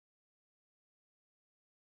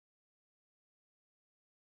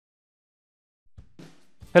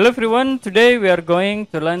Hello everyone, today we are going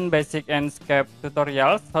to learn basic Enscape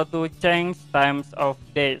tutorials how to change times of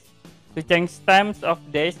days. To change times of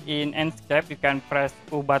days in Enscape, you can press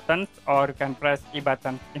U buttons or you can press E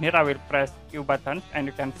buttons. In here I will press U buttons and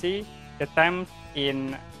you can see the times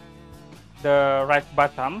in the right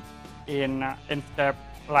bottom in Enscape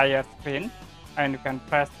layer screen, and you can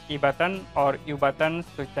press E button or U buttons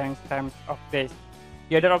to change times of days.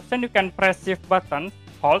 The other option, you can press Shift button,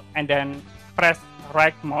 hold and then press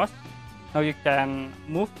right mouse. Now you can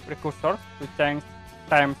move the cursor to change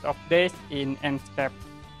times of days in Enscape.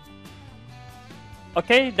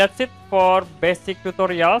 Okay, that's it for basic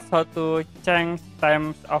tutorials how to change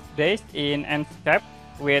times of days in Enscape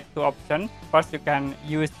with two options. First, you can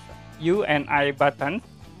use U and I buttons,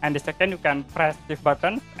 and the second you can press Shift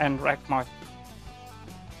button and right mouse.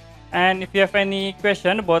 And if you have any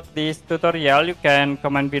question about this tutorial, you can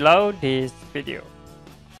comment below this video.